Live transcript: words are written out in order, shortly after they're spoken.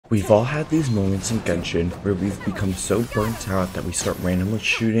We've all had these moments in Genshin where we've become so burnt out that we start randomly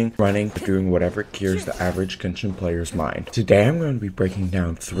shooting, running, or doing whatever clears the average Genshin player's mind. Today I'm going to be breaking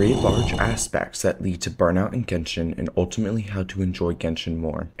down 3 large aspects that lead to burnout in Genshin and ultimately how to enjoy Genshin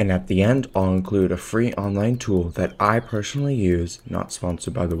more. And at the end, I'll include a free online tool that I personally use, not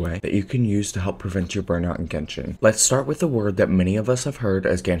sponsored by the way, that you can use to help prevent your burnout in Genshin. Let's start with a word that many of us have heard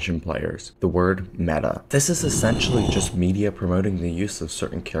as Genshin players, the word meta. This is essentially just media promoting the use of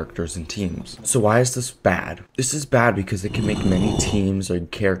certain characters and teams. So why is this bad? This is bad because it can make many teams or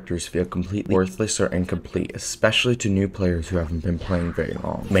characters feel completely worthless or incomplete, especially to new players who haven't been playing very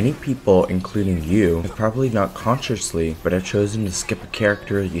long. Many people, including you, have probably not consciously, but have chosen to skip a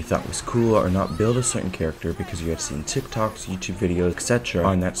character you thought was cool or not build a certain character because you had seen TikToks, YouTube videos, etc.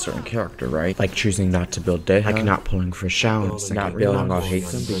 on that certain character, right? Like choosing not to build Deha, like not pulling for Shao, not building or hate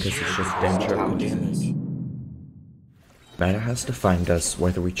them because it's just danger. Meta has defined us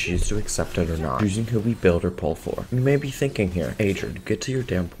whether we choose to accept it or not, choosing who we build or pull for. You may be thinking here, Adrian, get to your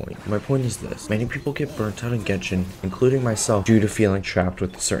damn point. My point is this: many people get burnt out in Genshin, including myself, due to feeling trapped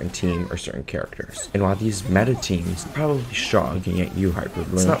with a certain team or certain characters. And while these meta teams are probably strong, looking at you,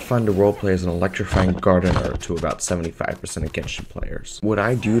 Hyperbloom, it's not fun to roleplay as an electrifying gardener to about 75% of Genshin players. What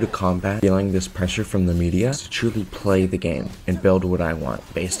I do to combat feeling this pressure from the media is to truly play the game and build what I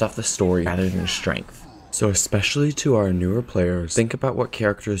want, based off the story rather than strength. So especially to our newer players, think about what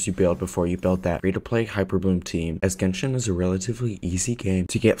characters you build before you build that free-to-play Hyperbloom team, as Genshin is a relatively easy game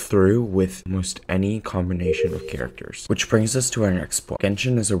to get through with almost any combination of characters. Which brings us to our next point.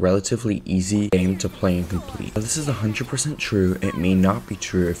 Genshin is a relatively easy game to play and complete. Now, this is 100% true. It may not be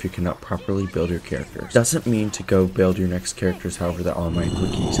true if you cannot properly build your characters. Doesn't mean to go build your next characters however the online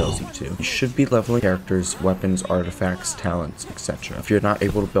wiki tells you to. You should be leveling characters, weapons, artifacts, talents, etc. If you're not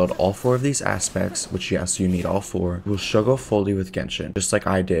able to build all 4 of these aspects, which yes, you need all 4, you will struggle fully with Genshin, just like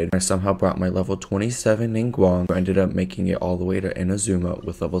I did. I somehow brought my level 27 Ningguang, who ended up making it all the way to Inazuma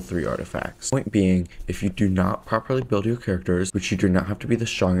with level 3 artifacts. Point being, if you do not properly build your characters, which you do not have to be the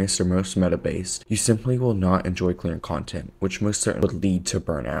strongest or most meta-based, you simply will not enjoy clearing content, which most certainly would lead to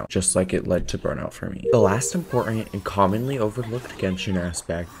burnout, just like it led to burnout for me. The last important and commonly overlooked Genshin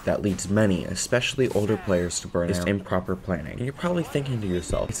aspect that leads many, especially older players, to burnout is improper planning. And you're probably thinking to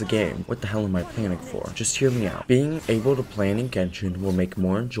yourself, it's a game, what the hell am I planning for? Just hear me out. Being able to plan in Genshin will make a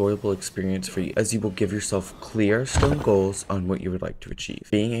more enjoyable experience for you, as you will give yourself clear stone goals on what you would like to achieve.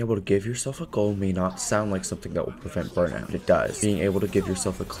 Being able to give yourself a goal may not sound like something that will prevent burnout, but it does. Being able to give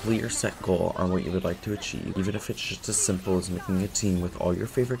yourself a clear set goal on what you would like to achieve, even if it's just as simple as making a team with all your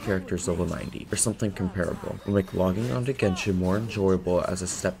favorite characters level 90, or something comparable, will make logging onto Genshin more enjoyable as a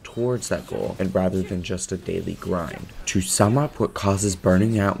step towards that goal, and rather than just a daily grind. To sum up, what causes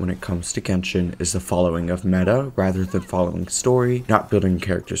burning out when it comes to Genshin is the following of meta rather than following story, not building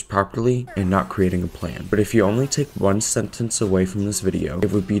characters properly, and not creating a plan. But if you only take one sentence away from this video,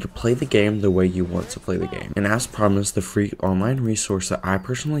 it would be to play the game the way you want to play the game. And as promised, the free online resource that I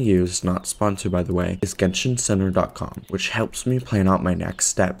personally use, not sponsored by the way, is GenshinCenter.com, which helps me plan out my next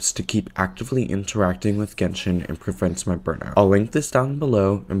steps to keep actively interacting with Genshin and prevents my burnout. I'll link this down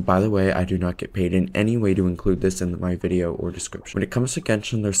below, and by the way, I do not get paid in any way to include this in my video or description. When it comes to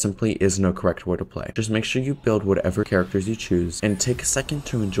Genshin, there simply is no correct way to play. Just make sure you build whatever characters you choose, and take a second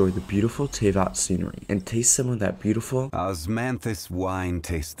to enjoy the beautiful Teyvat scenery, and taste some of that beautiful Osmanthus wine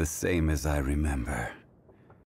tastes the same as I remember.